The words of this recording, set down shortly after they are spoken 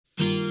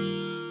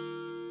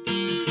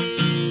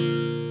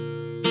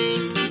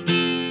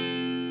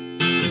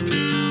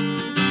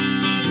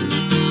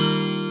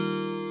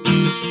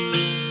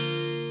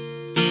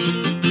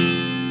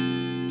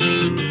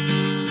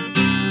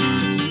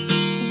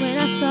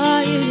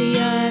saw you the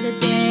other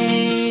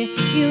day.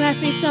 You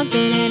asked me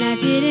something and I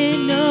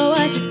didn't know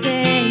what to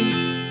say,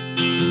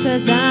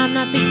 'cause I'm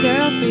not the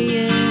girl for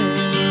you.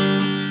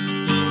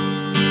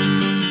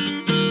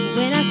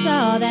 When I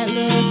saw that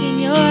look in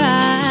your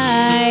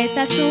eyes,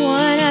 that's the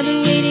one I've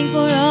been waiting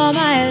for all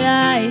my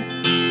life.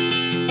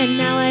 And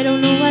now I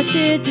don't know what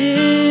to do.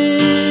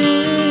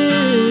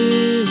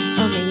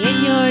 Only in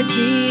your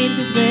dreams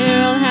is where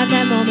I'll have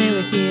that moment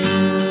with you.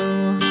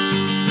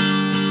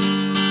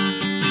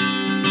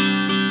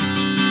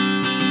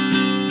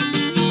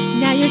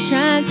 Now you're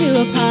trying to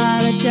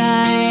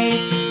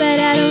apologize, but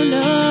I don't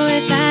know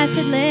if I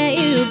should let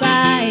you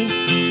by.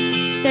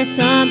 There's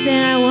something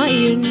I want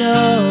you to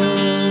know.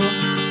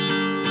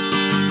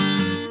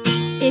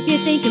 If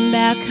you're thinking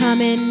about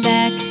coming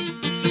back,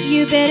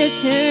 you better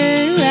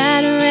turn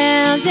right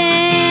around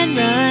and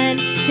run,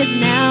 'cause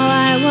now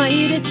I want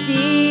you to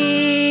see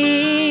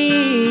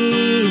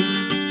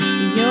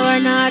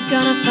you're not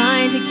gonna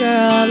find a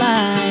girl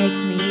like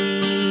me.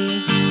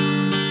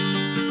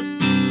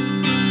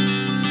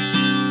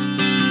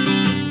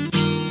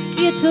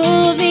 You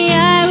told me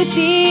I would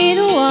be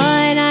the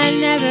one. I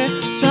never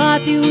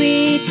thought that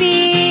we'd be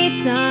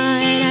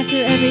done after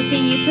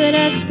everything you put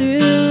us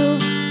through.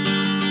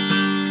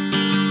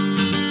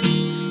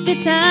 The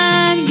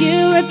time you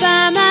were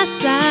by my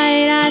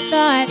side, I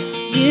thought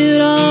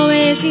you'd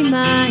always be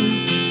mine.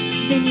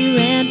 Then you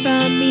ran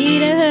from me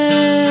to her,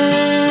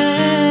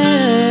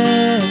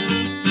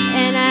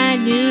 and I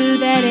knew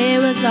that it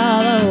was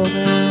all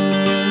over.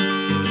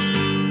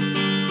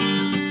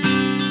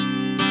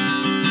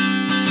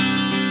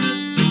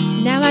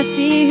 Now I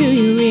see who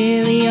you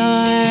really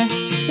are.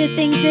 The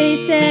things they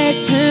said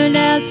turned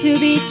out to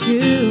be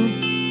true,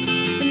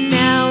 and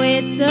now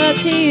it's up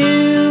to you.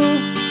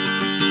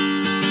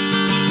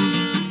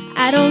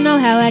 I don't know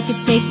how I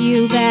could take you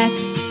back,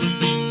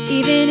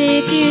 even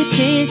if you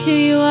changed who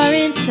you are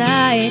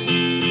inside.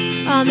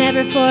 I'll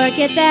never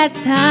forget that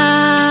time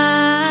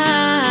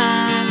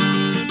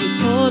you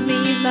told me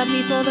you'd love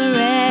me for the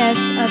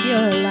rest of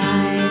your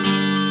life.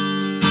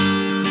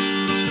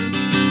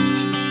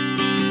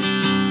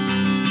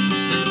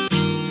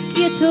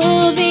 You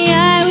told me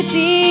I would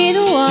be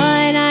the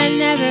one. I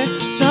never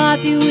thought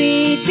that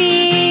we'd be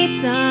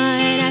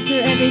done after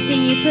everything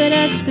you put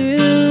us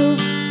through.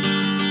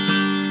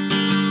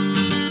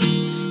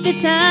 The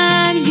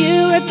time you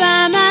were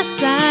by my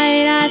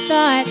side, I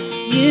thought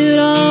you'd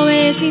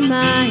always be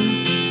mine.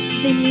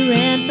 Then you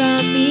ran from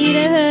me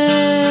to her,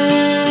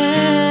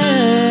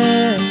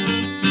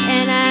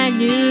 and I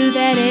knew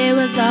that it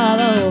was all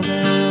over.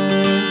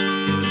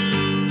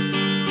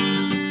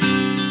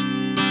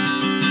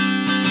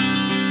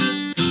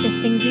 The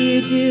things you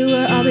do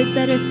are always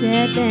better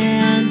said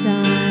than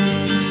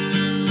done.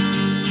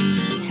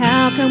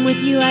 How come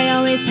with you I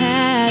always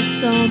had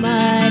so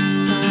much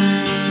fun?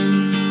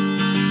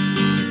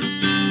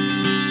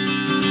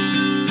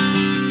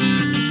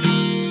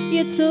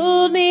 You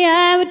told me I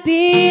would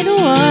be the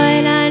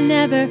one. I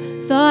never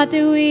thought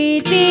that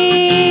we'd be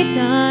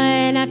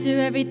done after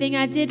everything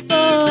I did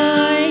for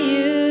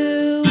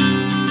you.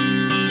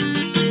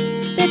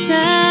 The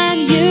time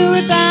you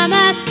were by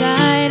my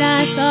side,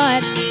 I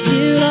thought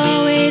you'd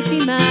always be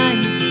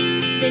mine.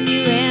 Then you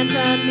ran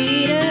from me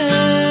to her.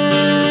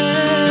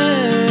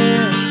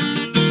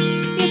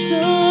 You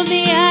told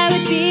me I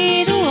would be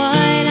the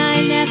one. I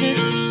never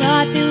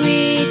thought that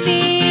we'd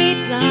be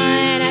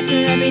done after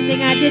everything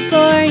I did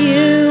for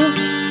you.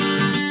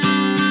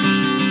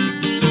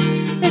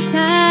 The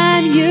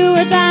time you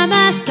were by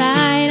my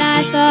side, I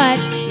thought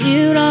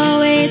you'd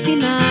always be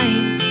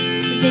mine.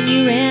 Then you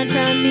ran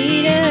from me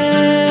to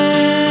her.